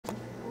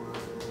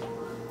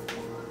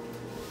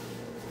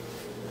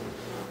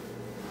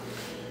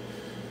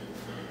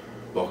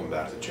Welcome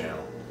back to the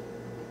channel.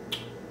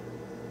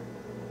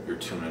 You're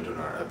tuned into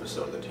another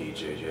episode of the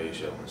TJJ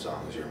Show, and as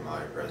long as you're in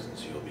my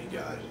presence, you'll be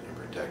guided and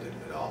protected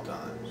at all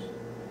times.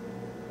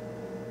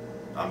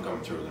 I'm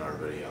coming through with another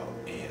video,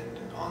 and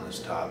on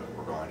this topic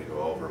we're going to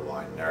go over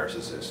why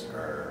narcissists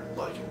are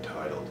like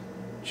entitled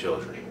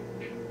children,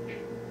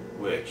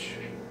 which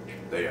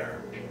they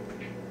are.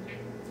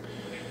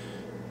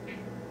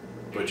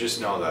 But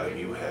just know that if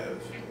you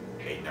have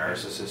a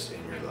narcissist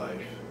in your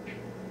life,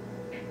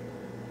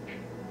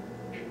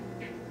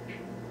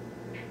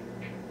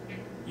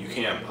 you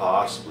can't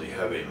possibly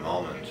have a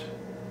moment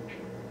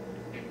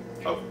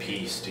of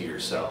peace to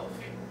yourself.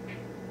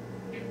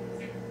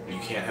 You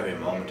can't have a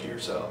moment to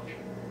yourself.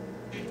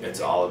 It's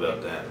all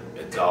about them.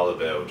 It's all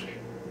about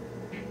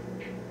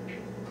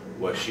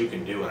what you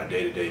can do on a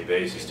day-to-day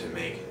basis to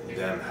make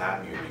them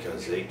happier,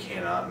 because they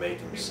cannot make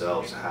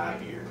themselves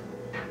happier.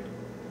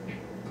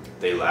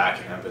 They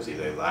lack empathy.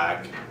 They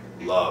lack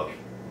love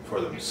for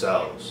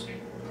themselves,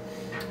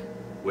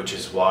 which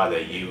is why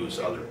they use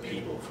other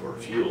people for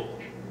fuel.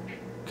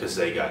 Because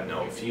they got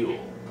no fuel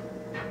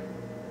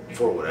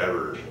for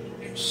whatever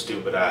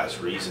stupid ass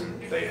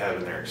reason they have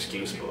in their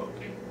excuse book.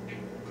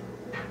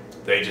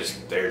 They're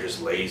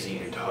just lazy,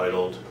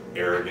 entitled,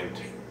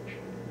 arrogant,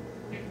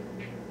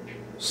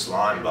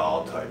 slime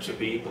ball types of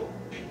people.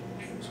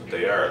 That's what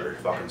they are. They're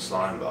fucking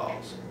slime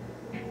balls.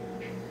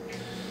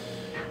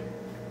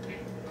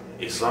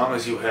 As long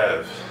as you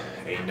have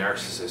a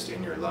narcissist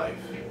in your life,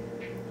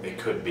 it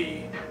could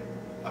be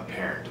a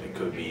parent, it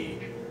could be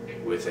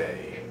with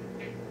a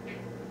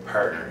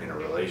partner in a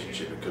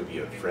relationship, it could be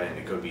a friend,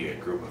 it could be a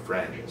group of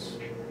friends,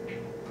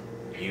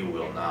 you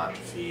will not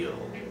feel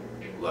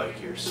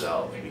like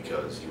yourself,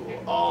 because you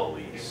will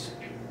always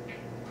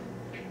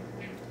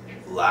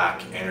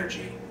lack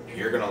energy.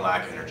 You're going to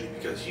lack energy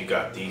because you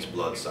got these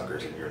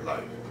bloodsuckers in your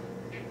life.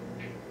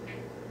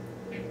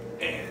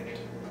 And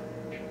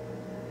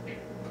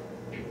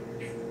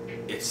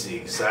it's the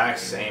exact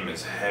same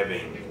as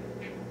having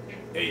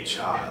a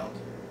child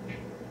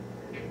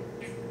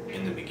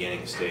in the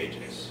beginning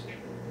stages.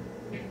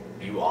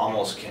 You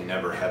almost can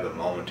never have a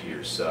moment to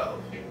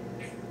yourself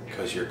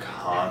because you're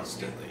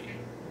constantly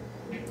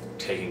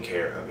taking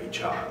care of a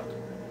child.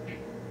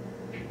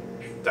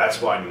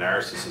 That's why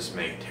narcissists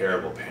make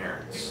terrible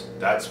parents.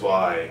 That's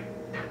why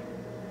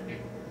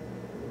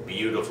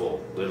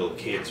beautiful little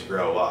kids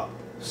grow up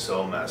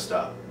so messed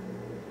up,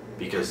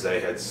 because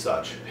they had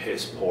such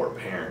piss poor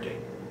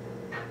parenting.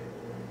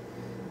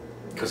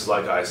 Because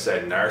like I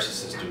said,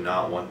 narcissists do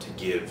not want to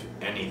give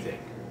anything.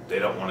 They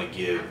don't want to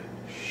give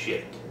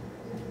shit.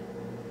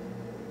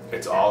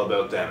 It's all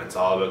about them. It's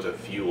all about the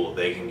fuel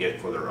they can get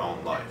for their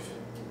own life.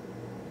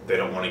 They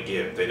don't want to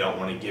give. They don't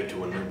want to give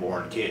to a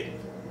newborn kid.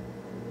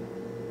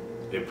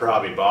 It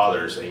probably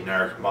bothers a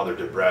narc mother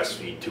to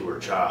breastfeed to her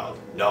child,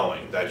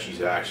 knowing that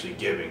she's actually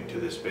giving to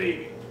this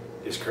baby,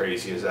 as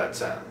crazy as that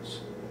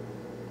sounds.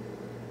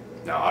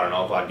 Now, I don't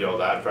know if I'd go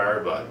that far,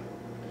 but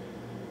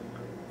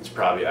it's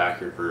probably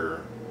accurate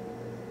for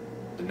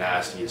the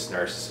nastiest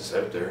narcissists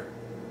out there.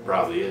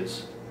 Probably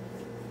is.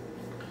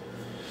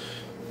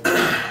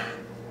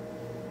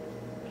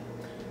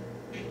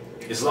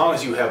 As long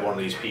as you have one of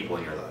these people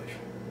in your life,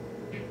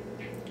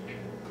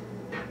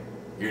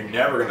 you're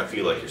never going to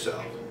feel like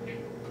yourself.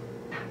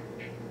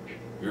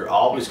 You're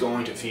always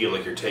going to feel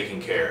like you're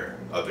taking care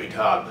of a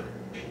toddler.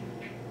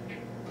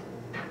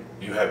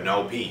 You have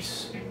no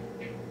peace.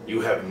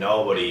 You have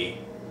nobody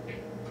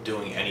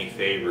doing any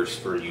favors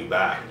for you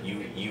back.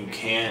 You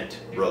can't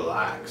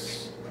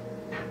relax.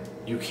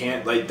 You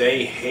can't, like,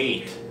 they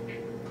hate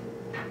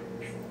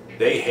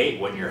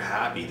when you're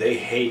happy. They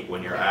hate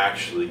when you're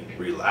actually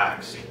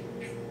relaxed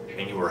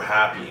and you are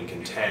happy and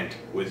content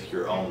with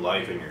your own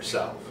life and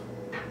yourself.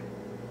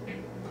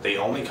 They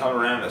only come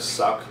around to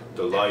suck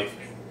the life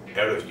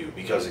out of you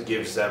because it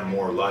gives them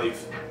more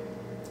life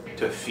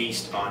to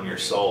feast on your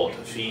soul, to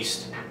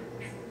feast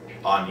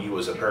on you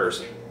as a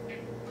person.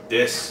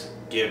 This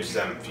gives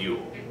them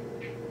fuel.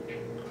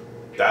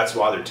 That's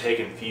why they're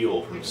taking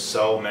fuel from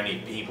so many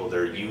people.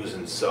 They're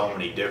using so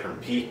many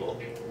different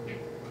people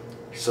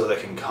so they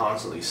can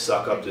constantly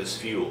suck up this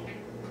fuel.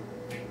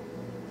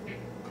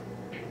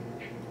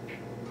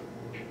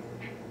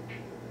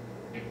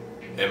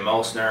 And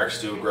most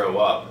narcs do grow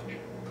up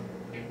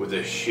with a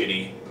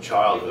shitty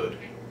childhood.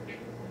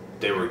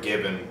 They were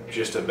given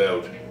just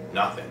about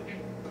nothing.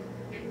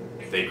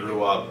 They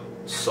grew up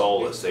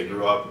soulless. They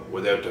grew up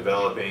without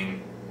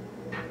developing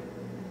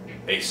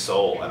a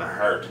soul and a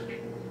heart,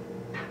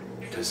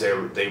 because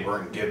they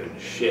weren't given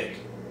shit.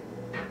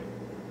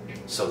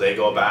 So they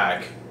go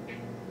back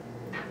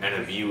and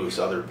abuse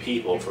other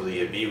people for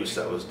the abuse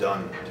that was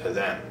done to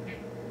them.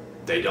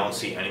 They don't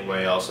see any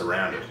way else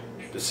around it.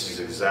 This is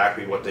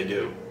exactly what they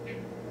do.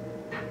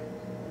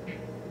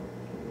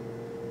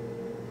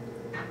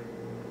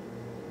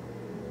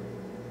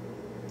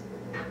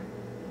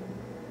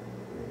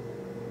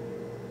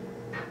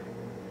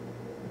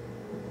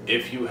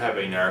 If you have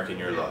a narc in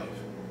your life,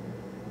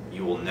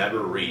 you will never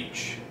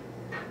reach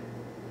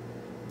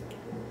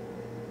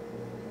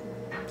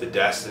the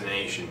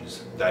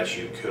destinations that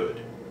you could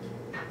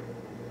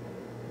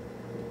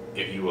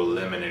if you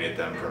eliminated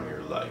them from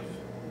your life.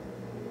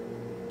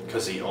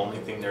 Because the only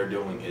thing they're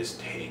doing is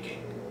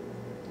taking.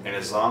 And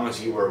as long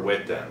as you are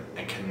with them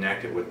and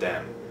connected with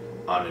them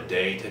on a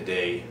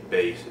day-to-day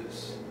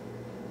basis,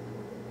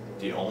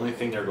 the only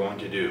thing they're going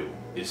to do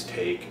is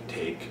take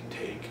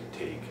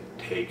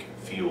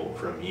fuel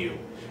from you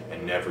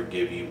and never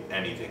give you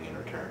anything in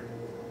return.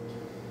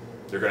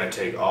 They're going to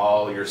take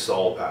all your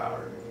soul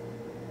power.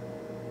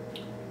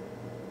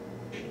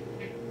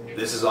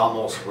 This is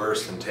almost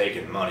worse than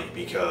taking money,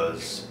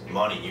 because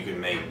money you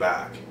can make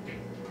back.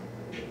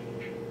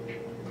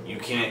 You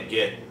can't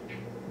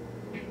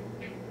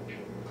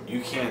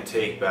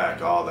take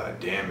back all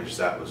that damage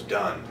that was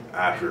done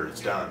after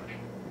it's done.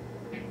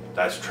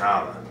 That's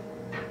trauma.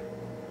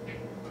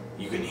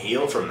 You can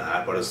heal from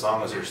that, but as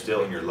long as they're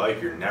still in your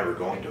life, you're never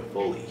going to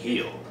fully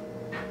heal.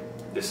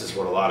 This is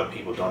what a lot of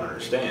people don't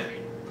understand.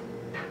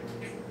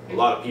 A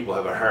lot of people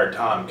have a hard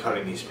time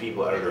cutting these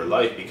people out of their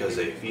life because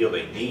they feel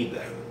they need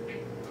them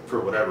for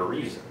whatever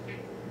reason.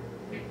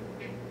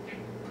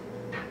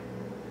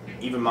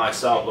 Even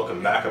myself,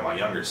 looking back at my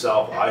younger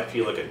self, I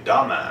feel like a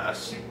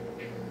dumbass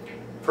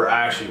for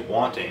actually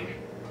wanting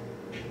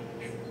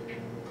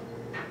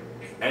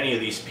any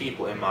of these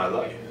people in my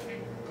life.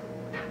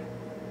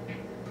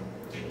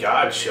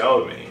 God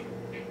showed me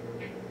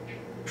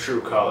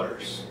true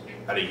colors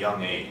at a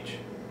young age.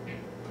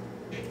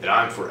 And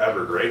I'm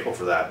forever grateful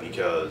for that,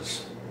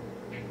 because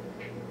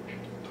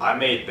I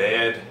made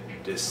bad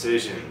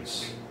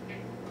decisions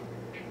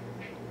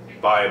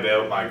by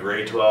about my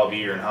grade 12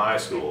 year in high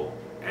school,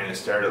 and it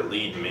started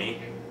leading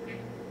me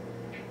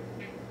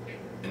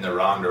in the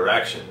wrong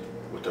direction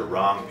with the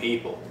wrong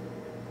people.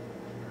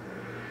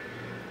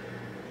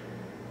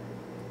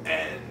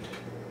 And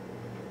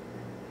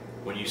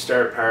when you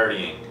start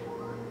partying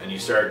and you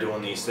start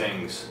doing these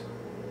things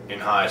in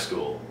high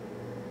school,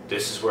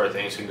 this is where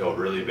things can go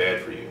really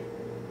bad for you.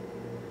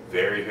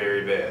 Very,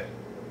 very bad.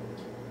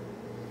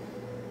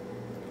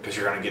 Because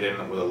you're going to get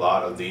in with a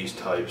lot of these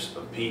types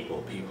of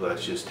people. People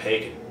that's just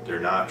taken. They're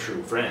not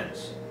true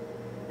friends.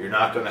 You're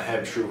not going to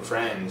have true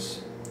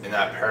friends in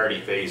that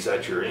party phase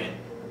that you're in.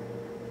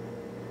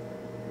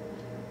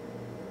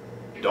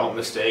 Don't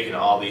mistake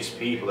all these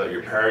people that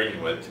you're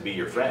partying with to be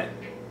your friend.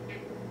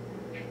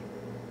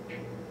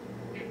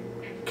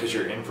 Because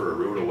you're in for a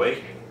rude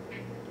awakening.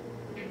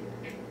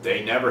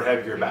 They never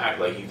have your back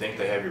like you think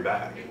they have your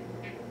back.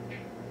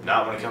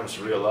 Not when it comes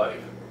to real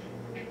life.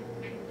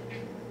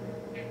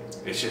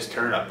 It's just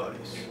turn up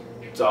buddies.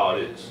 That's all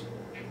it is.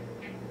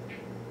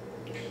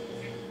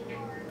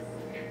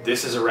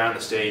 This is around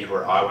the stage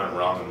where I went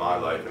wrong in my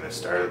life, and it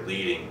started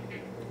leading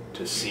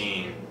to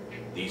seeing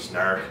these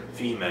narc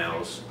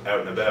females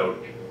out and about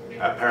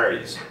at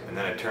parties. And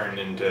then it turned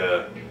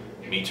into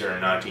me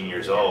turning 19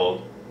 years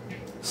old,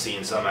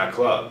 seeing some at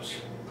clubs.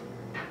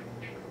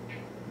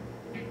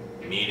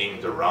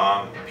 Meeting the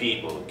wrong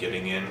people,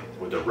 getting in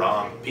with the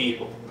wrong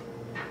people.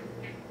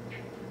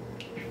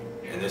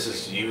 And this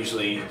is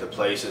usually the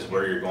places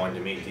where you're going to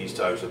meet these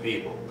types of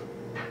people.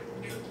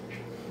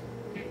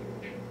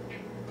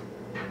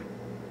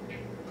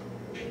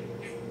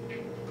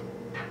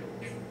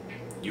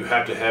 You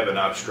have to have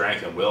enough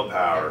strength and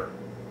willpower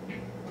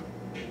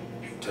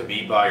to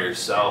be by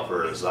yourself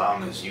for as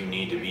long as you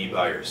need to be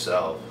by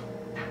yourself,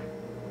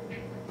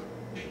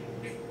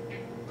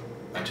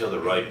 until the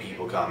right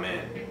people come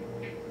in.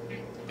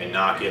 And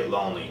not get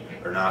lonely,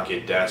 or not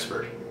get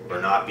desperate,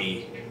 or not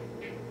be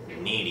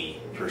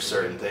needy for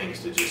certain things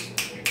to just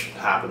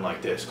happen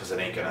like this, because it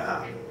ain't gonna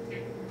happen.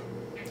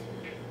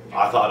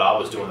 I thought I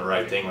was doing the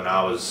right thing when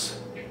I was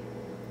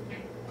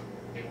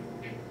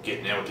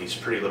getting in with these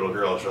pretty little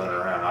girls running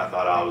around. I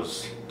thought I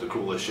was the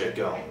coolest shit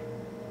going,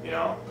 you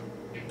know?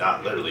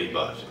 Not literally,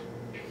 but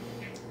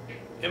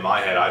in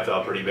my head I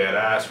felt pretty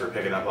badass for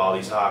picking up all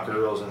these hot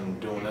girls and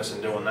doing this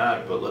and doing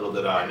that, but little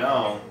did I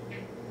know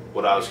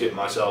what I was getting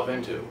myself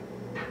into.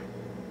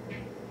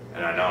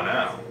 And I know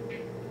now.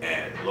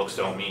 And looks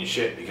don't mean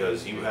shit,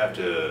 because you have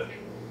to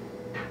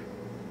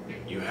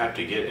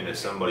get into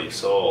somebody's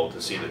soul to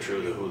see the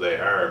truth of who they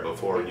are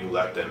before you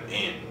let them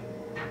in.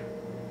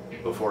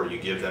 Before you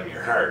give them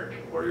your heart,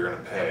 or you're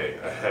going to pay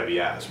a heavy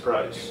ass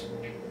price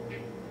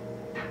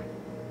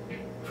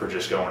for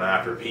just going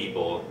after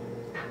people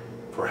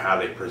for how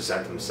they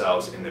present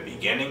themselves in the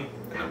beginning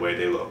and the way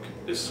they look.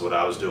 This is what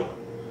I was doing.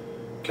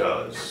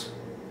 Because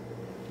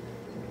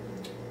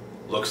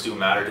looks do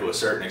matter to a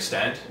certain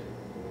extent.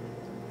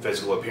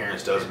 Physical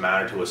appearance does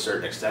matter to a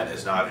certain extent.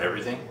 It's not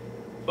everything.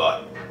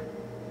 But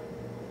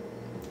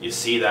you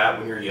see that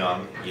when you're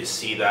young. You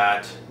see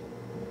that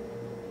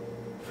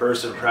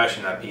first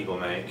impression that people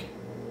make.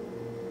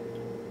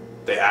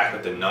 They act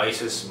like the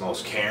nicest,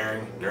 most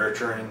caring,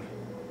 nurturing,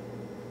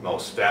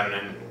 most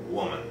feminine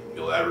woman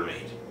you'll ever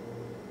meet.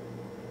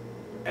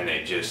 And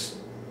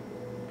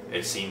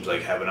it seems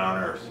like heaven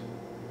on earth.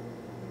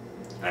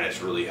 And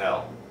it's really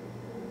hell.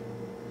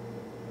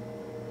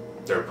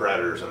 They're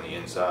predators on the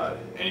inside.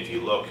 And if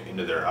you look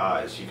into their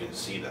eyes, you can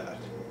see that.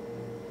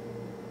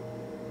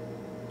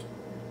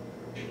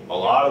 A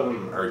lot of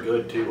them are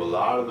good too. A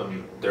lot of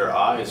them, their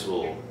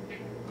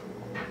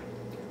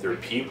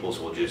pupils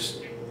will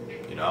just,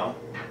 you know,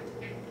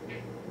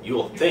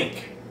 you'll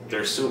think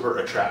they're super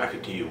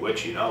attracted to you,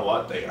 which, you know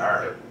what, they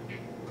are.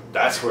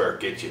 That's where it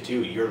gets you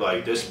too. You're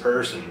like, this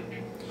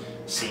person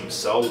seems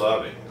so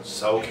loving,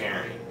 so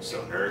caring,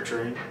 so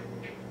nurturing,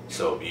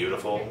 so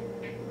beautiful,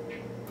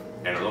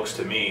 and it looks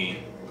to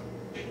me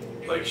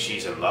like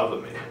she's in love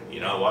with me.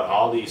 You know what,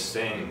 all these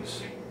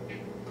things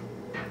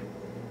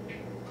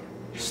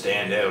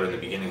stand out in the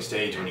beginning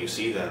stage when you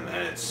see them,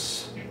 and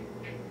it's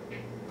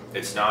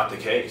not the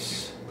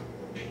case.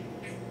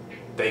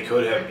 They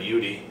could have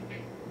beauty,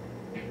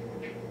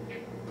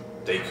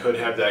 they could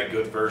have that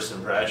good first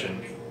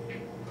impression,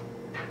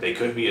 they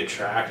could be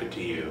attracted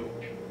to you,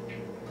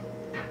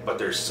 but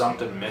there's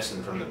something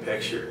missing from the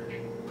picture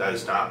that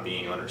is not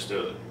being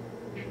understood.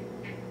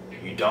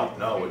 You don't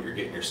know what you're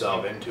getting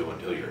yourself into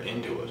until you're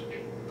into it.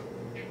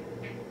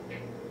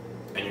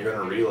 And you're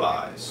going to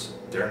realize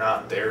they're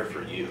not there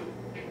for you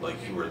like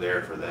you were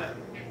there for them.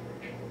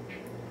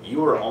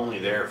 You are only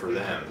there for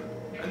them,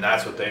 and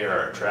that's what they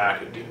are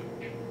attracted to.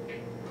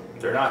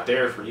 They're not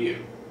there for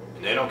you,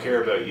 and they don't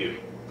care about you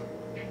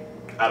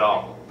at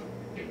all.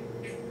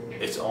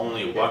 It's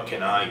only, what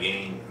can I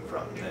gain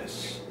from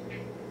this?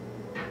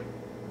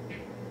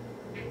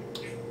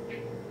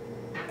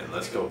 And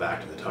let's go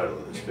back to the title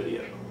of this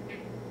video.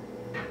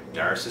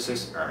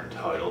 Narcissists are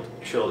entitled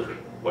children.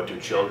 What do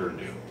children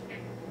do?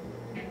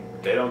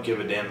 They don't give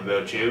a damn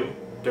about you.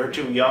 They're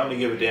too young to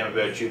give a damn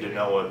about you to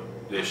know what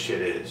this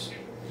shit is.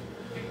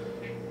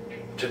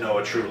 To know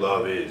what true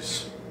love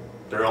is.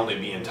 They're only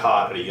being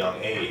taught at a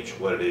young age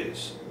what it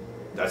is.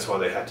 That's why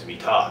they have to be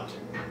taught.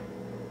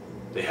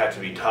 They have to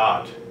be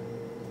taught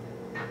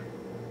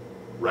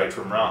right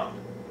from wrong.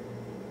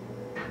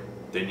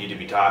 They need to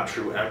be taught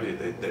true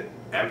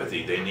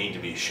empathy. They need to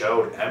be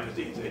showed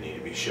empathy. They need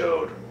to be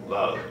showed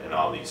love and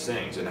all these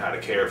things, and how to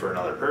care for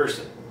another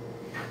person.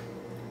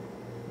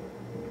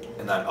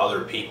 And that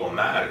other people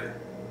matter.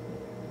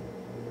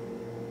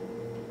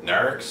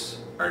 Narcs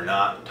are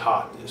not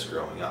taught this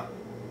growing up.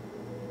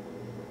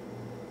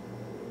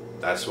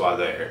 That's why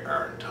they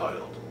are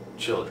entitled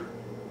children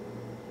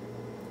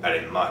at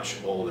a much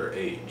older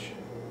age.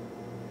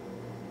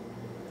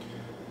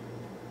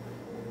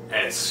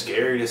 And it's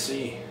scary to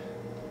see.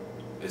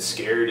 It's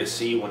scary to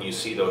see when you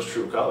see those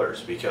true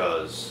colors,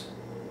 because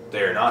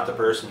they are not the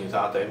person you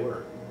thought they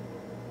were.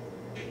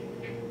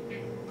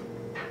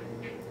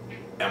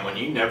 And when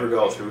you never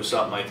go through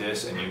something like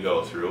this and you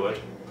go through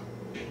it,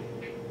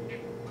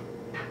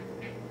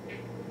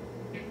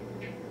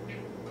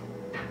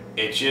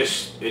 it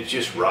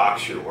just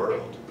rocks your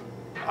world.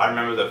 I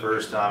remember the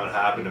first time it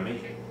happened to me.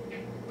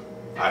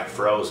 I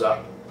froze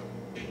up.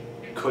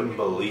 Couldn't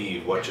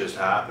believe what just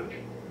happened.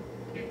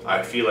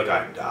 I feel like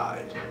I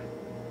died.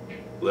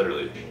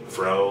 Literally.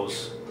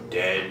 Froze.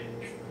 Dead.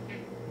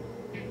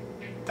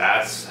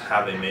 That's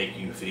how they make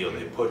you feel.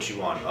 They put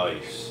you on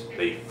ice.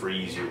 They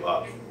freeze you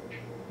up.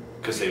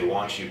 Because they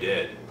want you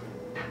dead.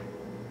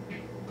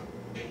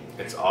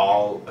 It's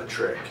all a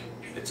trick.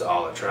 It's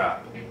all a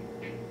trap.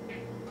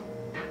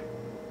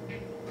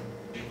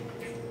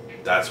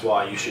 That's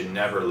why you should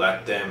never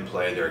let them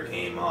play their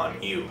game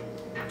on you.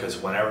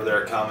 Because whenever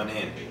they're coming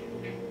in,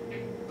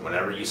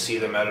 whenever you see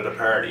them out at a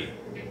party,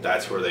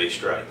 that's where they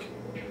strike.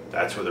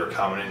 That's where they're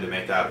coming in to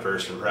make that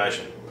first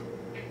impression.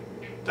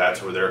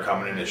 That's where they're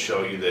coming in to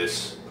show you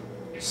this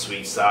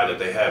sweet side that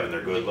they have and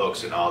their good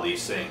looks and all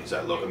these things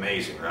that look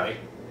amazing, right?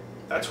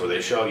 That's where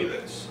they show you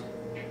this.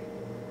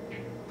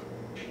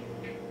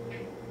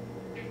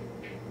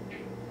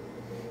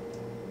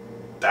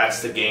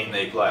 That's the game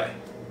they play.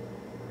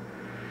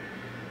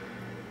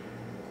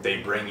 They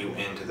bring you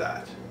into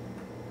that.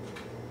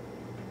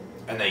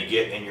 And they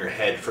get in your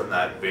head from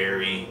that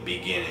very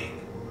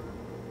beginning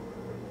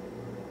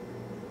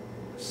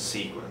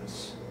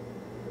sequence.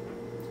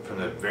 From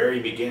the very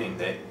beginning,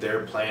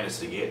 their plan is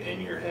to get in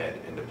your head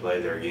and to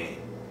play their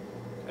game.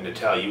 And to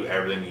tell you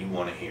everything you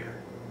want to hear.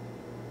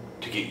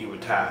 To get you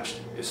attached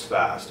as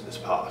fast as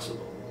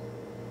possible.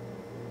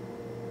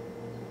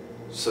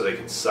 So they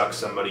can suck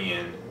somebody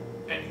in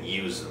and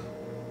use them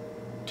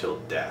till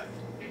death.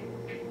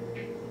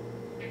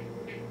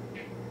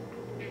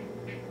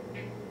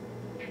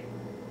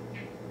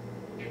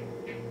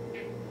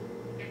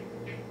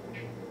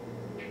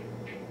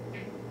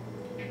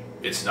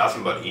 It's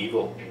nothing but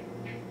evil.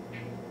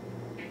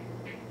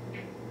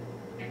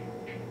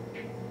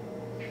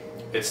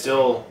 It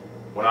still,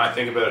 when I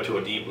think about it to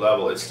a deep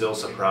level, it still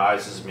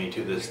surprises me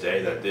to this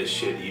day that this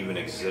shit even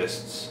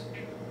exists.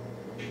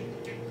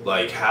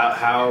 Like,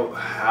 how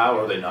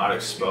are they not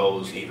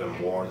exposed even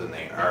more than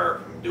they are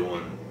from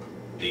doing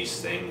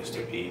these things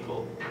to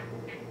people?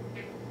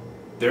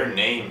 Their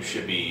name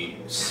should be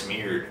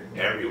smeared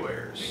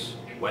everywhere.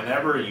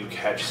 Whenever you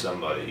catch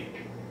somebody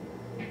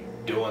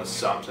doing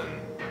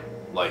something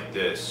like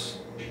this,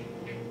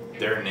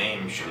 their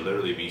name should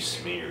literally be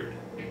smeared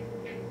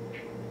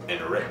and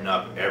written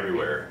up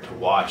everywhere to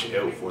watch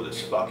out for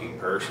this fucking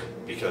person,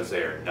 because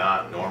they are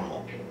not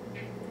normal.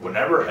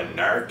 Whenever a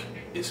narc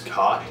is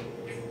caught,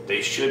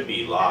 they should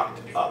be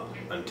locked up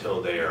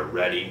until they are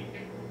ready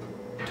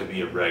to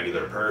be a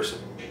regular person.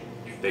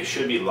 They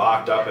should be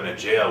locked up in a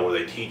jail where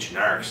they teach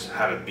narcs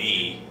how to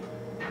be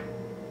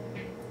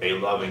a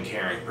loving,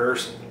 caring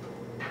person.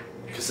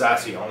 Because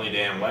that's the only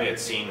damn way it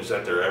seems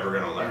that they're ever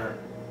going to learn.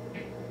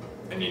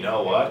 And you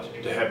know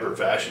what? To head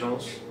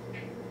professionals,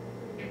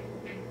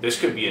 this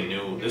could be a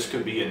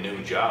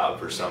new job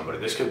for somebody.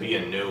 This could be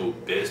a new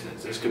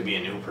business. This could be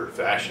a new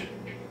profession.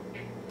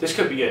 This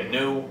could be a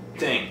new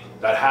thing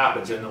that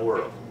happens in the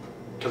world.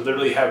 To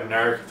literally have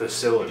narc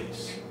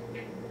facilities.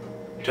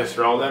 To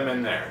throw them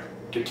in there.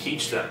 To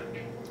teach them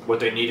what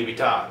they need to be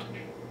taught.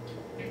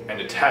 And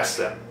to test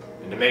them.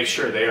 And to make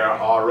sure they are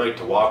alright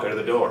to walk out of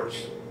the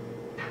doors.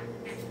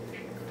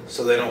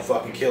 So they don't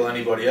fucking kill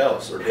anybody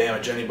else or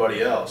damage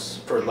anybody else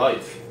for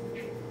life.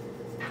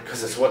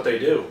 Because it's what they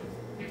do.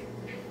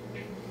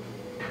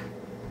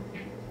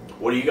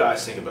 What do you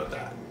guys think about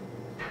that?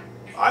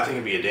 I think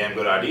it'd be a damn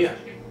good idea.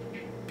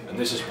 And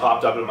this just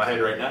popped up in my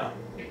head right now.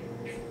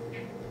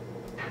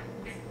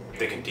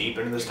 Thinking deep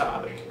into this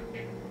topic.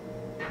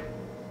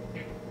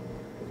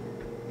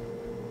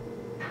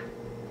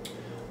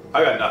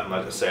 I got nothing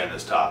left to say on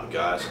this topic,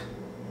 guys.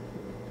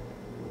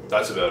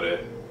 That's about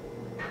it.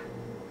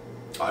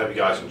 I hope you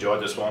guys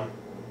enjoyed this one.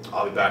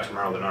 I'll be back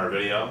tomorrow with another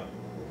video.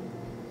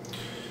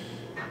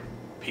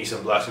 Peace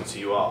and blessings to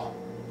you all.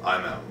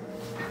 I'm out.